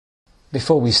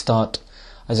Before we start,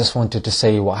 I just wanted to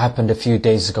say what happened a few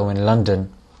days ago in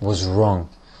London was wrong.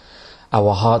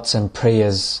 Our hearts and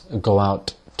prayers go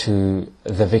out to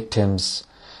the victims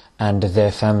and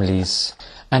their families.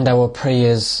 And our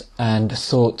prayers and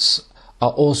thoughts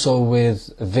are also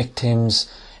with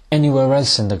victims anywhere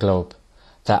else in the globe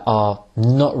that are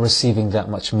not receiving that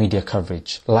much media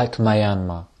coverage, like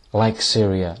Myanmar, like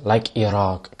Syria, like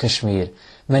Iraq, Kashmir,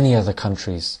 many other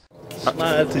countries.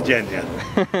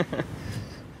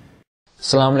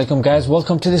 Assalamu alaikum guys,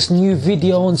 welcome to this new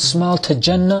video on Smile to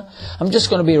Jannah. I'm just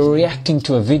going to be reacting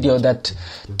to a video that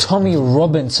Tommy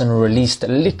Robinson released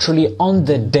literally on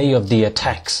the day of the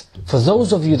attacks. For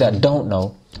those of you that don't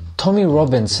know, Tommy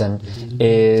Robinson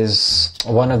is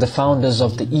one of the founders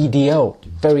of the EDL,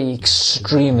 very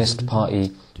extremist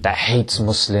party that hates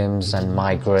Muslims and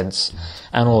migrants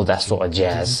and all that sort of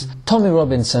jazz. Tommy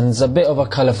Robinson's a bit of a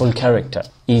colourful character.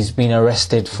 He's been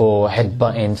arrested for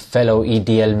headbutting fellow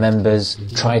EDL members,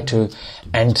 tried to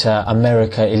enter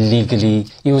America illegally.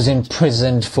 He was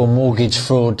imprisoned for mortgage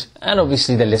fraud, and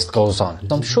obviously the list goes on.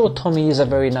 I'm sure Tommy is a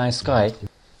very nice guy,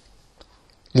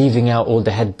 leaving out all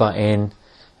the headbutting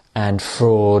and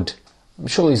fraud. I'm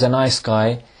sure he's a nice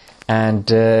guy, and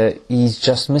he's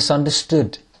just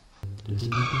misunderstood.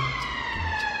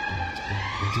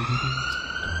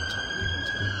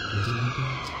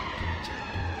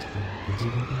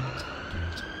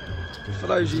 For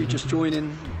those of you just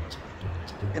joining,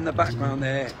 in the background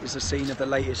there is the scene of the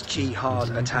latest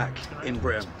jihad attack in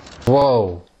Britain.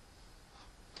 Whoa,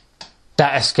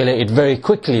 that escalated very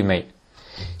quickly, mate.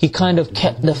 He kind of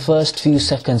kept the first few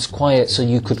seconds quiet so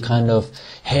you could kind of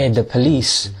hear the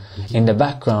police in the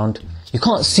background. You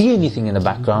can't see anything in the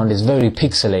background, it's very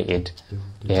pixelated.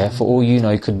 Yeah, for all you know,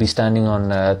 you could be standing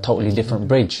on a totally different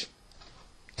bridge.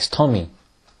 It's Tommy,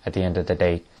 at the end of the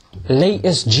day.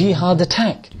 Latest jihad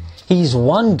attack. He's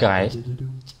one guy,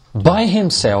 by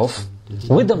himself,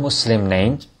 with a Muslim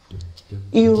name.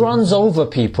 He runs over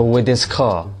people with his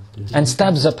car and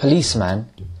stabs a policeman.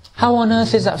 How on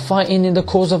earth is that fighting in the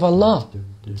cause of Allah?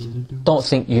 Don't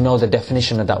think you know the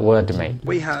definition of that word, mate.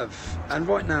 We have, and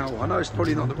right now, I know it's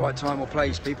probably not the right time or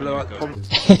place, people are probably...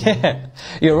 Yeah,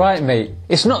 you're right, mate.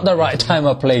 It's not the right time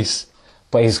or place,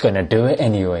 but he's gonna do it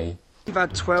anyway. We've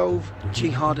had 12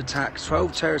 jihad attacks,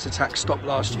 12 terrorist attacks stopped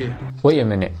last year. Wait a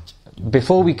minute.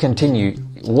 Before we continue,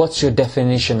 what's your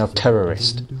definition of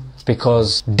terrorist?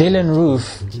 Because Dylan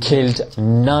Roof killed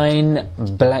 9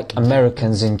 black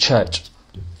Americans in church.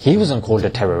 He wasn't called a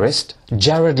terrorist.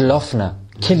 Jared Loughner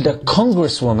killed a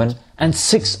congresswoman and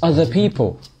 6 other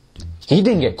people. He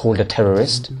didn't get called a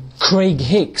terrorist. Craig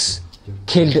Hicks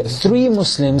killed 3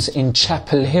 Muslims in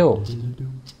Chapel Hill.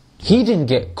 He didn't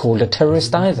get called a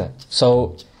terrorist either.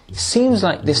 So it seems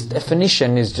like this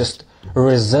definition is just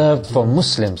reserved for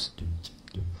Muslims.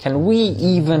 Can we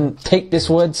even take this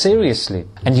word seriously?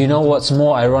 And you know what's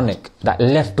more ironic? That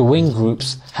left-wing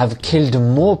groups have killed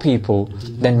more people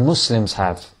than Muslims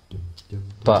have.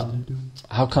 But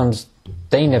how comes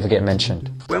they never get mentioned?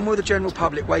 When will the general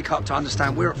public wake up to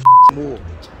understand we're at war?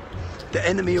 The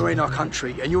enemy are in our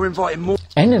country and you're inviting more...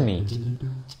 Enemy?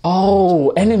 Oh,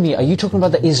 enemy. Are you talking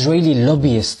about the Israeli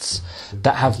lobbyists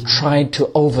that have tried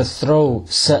to overthrow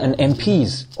certain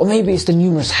MPs? Or maybe it's the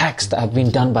numerous hacks that have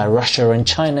been done by Russia and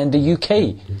China and the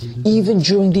UK, even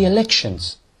during the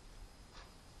elections?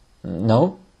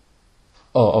 No?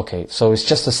 Oh, okay. So it's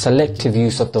just a selective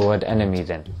use of the word enemy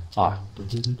then. Ah,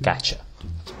 gotcha.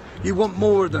 You want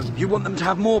more of them. You want them to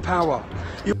have more power.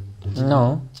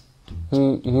 No.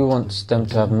 Who wants them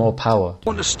to have more power?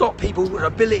 Want to stop people with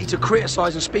ability to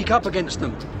criticise and speak up against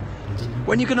them.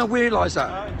 When are you going to realise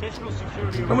that?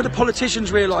 When will the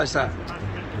politicians realise that?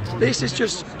 This is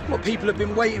just what people have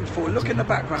been waiting for. Look in the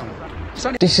background.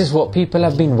 This is what people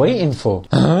have been waiting for.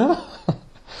 Huh?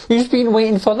 Who's been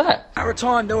waiting for that? At a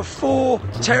time, there were 4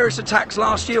 terrorist attacks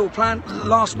last year, or planned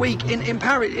last week in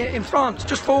Paris, in France.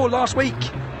 Just 4 last week.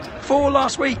 4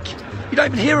 last week. You don't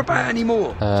even hear about it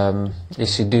anymore.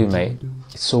 Yes you do, mate.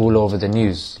 It's all over the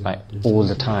news, like, all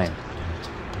the time.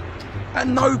 At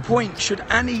no point should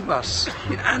any of us,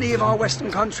 in any of our Western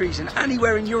countries, and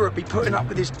anywhere in Europe, be putting up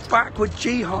with this backward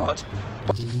jihad.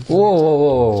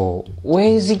 Whoa. Where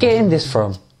is he getting this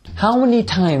from? How many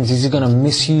times is he going to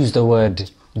misuse the word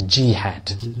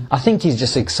jihad? I think he's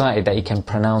just excited that he can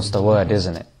pronounce the word,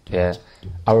 isn't it? Yeah.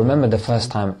 I remember the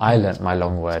first time I learnt my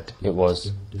long word. It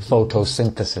was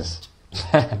photosynthesis.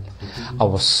 I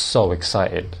was so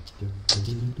excited.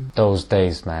 Those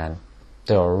days, man,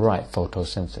 they were right,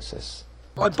 photosynthesis.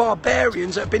 By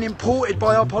barbarians that have been imported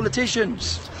by our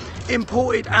politicians.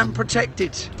 Imported and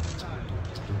protected.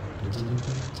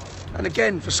 And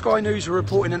again, for Sky News, we're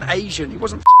reporting an Asian. He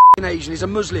wasn't Asian is a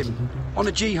Muslim on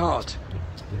a jihad.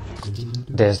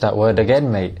 There's that word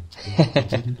again, mate.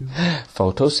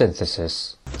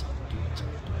 Photosynthesis.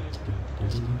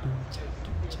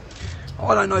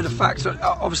 I don't know the facts,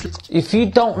 obviously. If you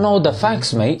don't know the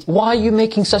facts, mate, why are you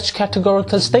making such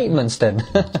categorical statements then?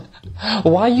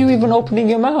 Why are you even opening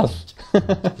your mouth?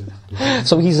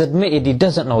 So he's admitted he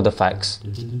doesn't know the facts,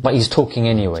 but he's talking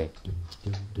anyway.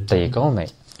 There you go,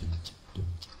 mate.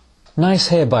 Nice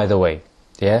hair, by the way.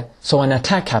 Yeah? So an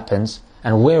attack happens,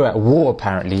 and we're at war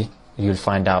apparently. You'll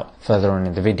find out further on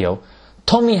in the video.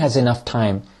 Tommy has enough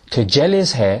time to gel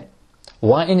his hair,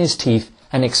 whiten his teeth,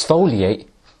 and exfoliate,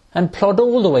 and plod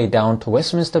all the way down to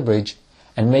Westminster Bridge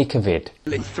and make a vid.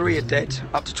 3 are dead,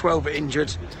 up to 12 are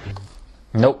injured.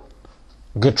 Nope.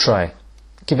 Good try.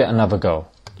 Give it another go.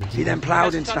 He then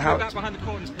ploughed into the Houses of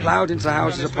Parliament. Ploughed into the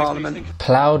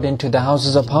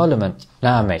Houses of Parliament?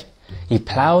 Nah, mate. He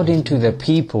ploughed into the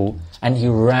people and he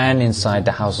ran inside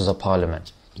the Houses of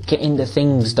Parliament. Getting the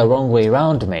things the wrong way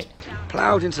round, mate.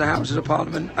 Ploughed into the Houses of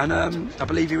Parliament and I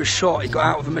believe he was shot. He got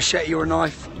out with a machete or a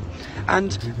knife.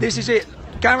 And this is it.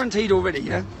 Guaranteed already,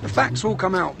 yeah? The facts will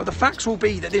come out, but the facts will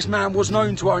be that this man was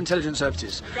known to our intelligence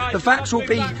services. The facts will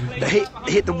be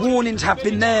that the warnings have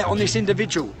been there on this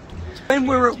individual. When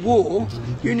we're at war,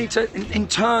 you need to in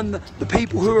turn the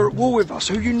people who are at war with us,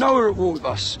 who you know are at war with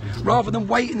us, rather than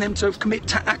waiting them to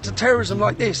commit acts of terrorism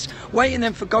like this, waiting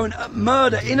them for going to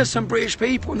murder innocent British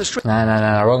people in the street.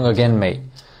 Nah, wrong again, mate.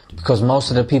 Because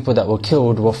most of the people that were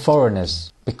killed were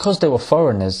foreigners. Because they were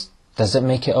foreigners, does it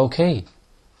make it okay?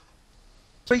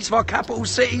 Streets of our capital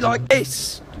city like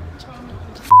this,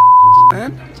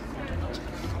 man.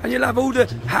 And you'll have all the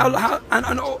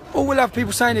and all we'll have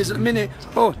people saying is at the minute,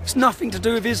 oh, it's nothing to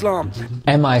do with Islam.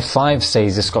 MI5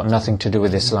 says it's got nothing to do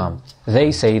with Islam.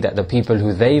 They say that the people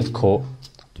who they've caught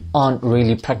aren't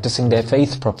really practicing their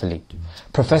faith properly.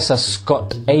 Professor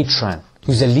Scott Atran,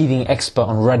 who's a leading expert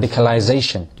on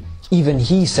radicalization, even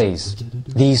he says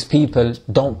these people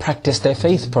don't practice their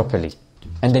faith properly.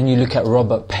 And then you look at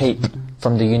Robert Pape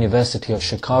from the University of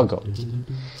Chicago.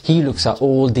 He looks at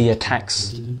all the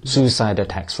attacks, suicide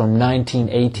attacks from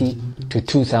 1980 to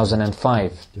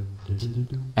 2005.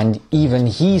 And even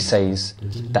he says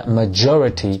that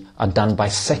majority are done by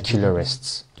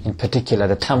secularists, in particular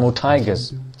the Tamil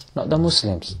Tigers, not the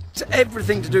Muslims. It's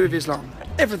everything to do with Islam.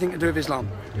 Everything to do with Islam.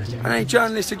 And any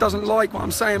journalist who doesn't like what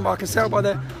I'm saying, but I can tell by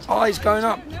their eyes going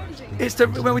up, it's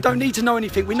when we don't need to know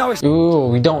anything. We know it's... Ooh,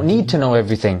 we don't need to know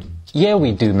everything. Yeah,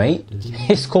 we do, mate.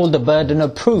 It's called the burden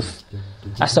of proof.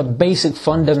 That's a basic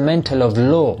fundamental of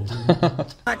law.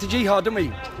 Act of jihad, don't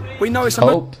we? We know it's a...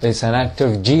 Oh, it's an act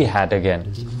of jihad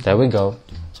again. There we go.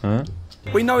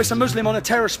 We know it's a Muslim on a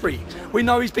terror spree. We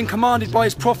know he's been commanded by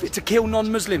his prophet to kill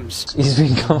non-Muslims. He's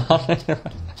been commanded...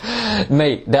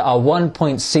 Mate, there are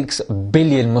 1.6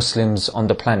 billion Muslims on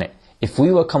the planet. If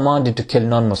we were commanded to kill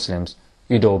non-Muslims,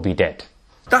 you'd all be dead.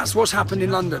 That's what's happened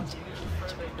in London.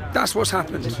 That's what's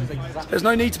happened. There's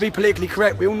no need to be politically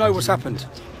correct. We all know what's happened.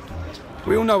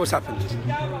 We all know what's happened.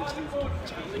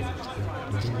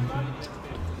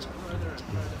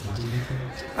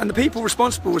 And the people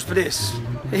responsible for this,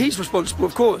 he's responsible,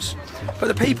 of course, but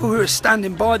the people who are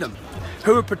standing by them,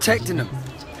 who are protecting them,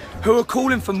 who are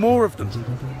calling for more of them.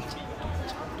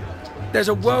 There's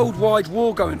a worldwide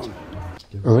war going on.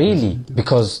 Really?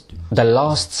 Because the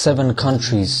last 7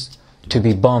 countries to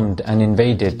be bombed and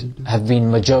invaded have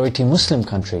been majority Muslim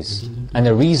countries. And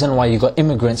the reason why you got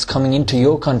immigrants coming into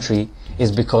your country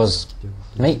is because,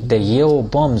 mate, they're your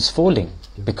bombs falling.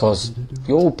 Because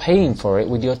you're all paying for it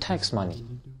with your tax money.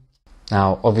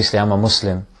 Now, obviously I'm a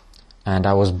Muslim and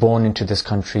I was born into this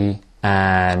country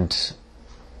and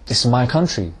this is my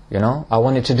country, you know. I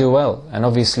wanted to do well, and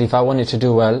obviously if I wanted to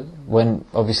do well, when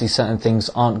obviously certain things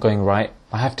aren't going right,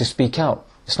 I have to speak out.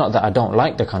 It's not that I don't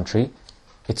like the country,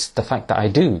 it's the fact that I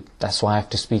do. That's why I have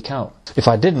to speak out. If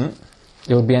I didn't,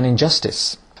 it would be an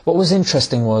injustice. What was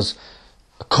interesting was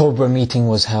a Cobra meeting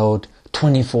was held,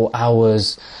 24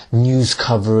 hours, news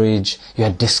coverage, you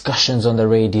had discussions on the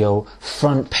radio,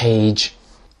 front page.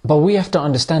 But we have to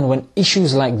understand, when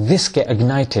issues like this get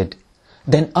ignited,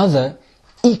 then other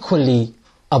equally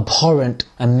abhorrent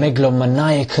and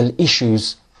megalomaniacal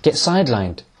issues get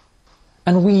sidelined.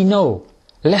 And we know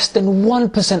less than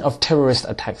 1% of terrorist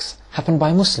attacks happen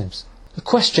by Muslims. The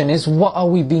question is, what are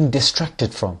we being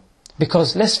distracted from?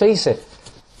 Because let's face it,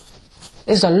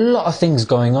 there's a lot of things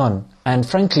going on, and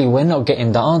frankly we're not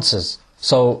getting the answers.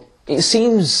 So it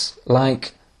seems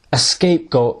like a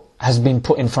scapegoat has been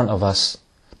put in front of us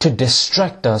to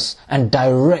distract us and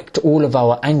direct all of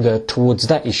our anger towards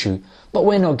that issue, but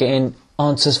we're not getting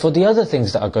answers for the other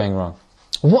things that are going wrong.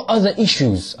 What other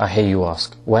issues, I hear you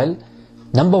ask? Well,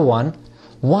 number one,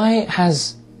 why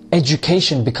has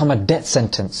education become a death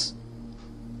sentence?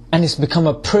 And it's become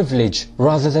a privilege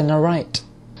rather than a right?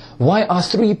 Why are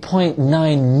 3.9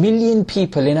 million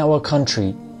people in our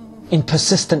country in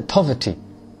persistent poverty,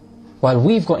 while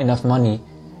we've got enough money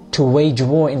to wage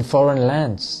war in foreign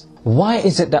lands? Why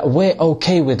is it that we're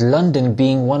okay with London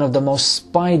being one of the most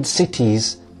spied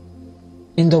cities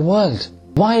in the world?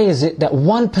 Why is it that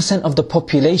 1% of the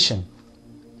population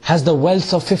has the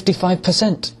wealth of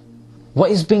 55%?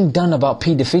 What is being done about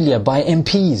paedophilia by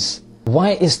MPs?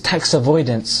 Why is tax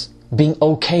avoidance being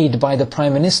okayed by the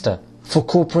Prime Minister for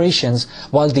corporations,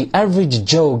 while the average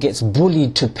Joe gets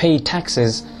bullied to pay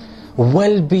taxes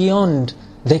well beyond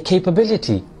their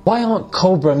capability? Why aren't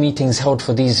Cobra meetings held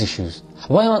for these issues?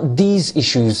 Why aren't these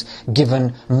issues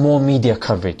given more media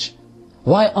coverage?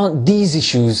 Why aren't these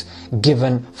issues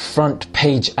given front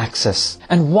page access?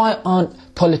 And why aren't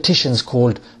politicians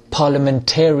called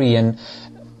parliamentarian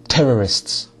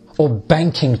terrorists, or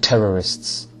banking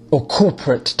terrorists, or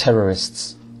corporate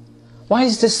terrorists? Why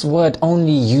is this word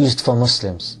only used for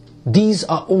Muslims? These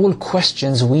are all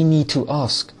questions we need to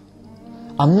ask.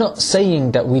 I'm not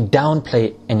saying that we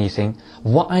downplay anything.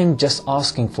 What I'm just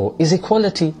asking for is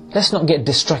equality. Let's not get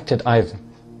distracted either.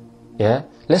 Yeah?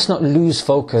 Let's not lose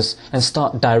focus and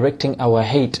start directing our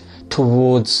hate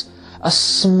towards a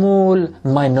small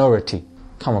minority.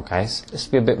 Come on guys, let's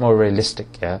be a bit more realistic,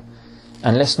 yeah?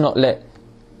 And let's not let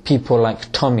people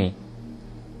like Tommy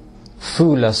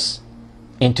fool us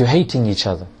into hating each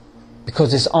other.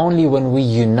 Because it's only when we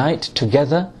unite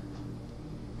together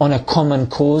on a common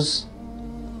cause,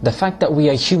 the fact that we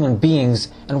are human beings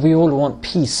and we all want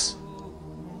peace.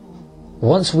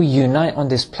 Once we unite on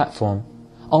this platform,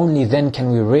 only then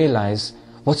can we realize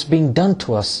what's being done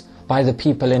to us by the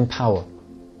people in power.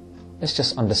 Let's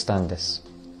just understand this.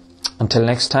 Until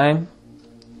next time,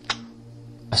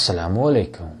 Assalamu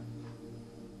alaikum.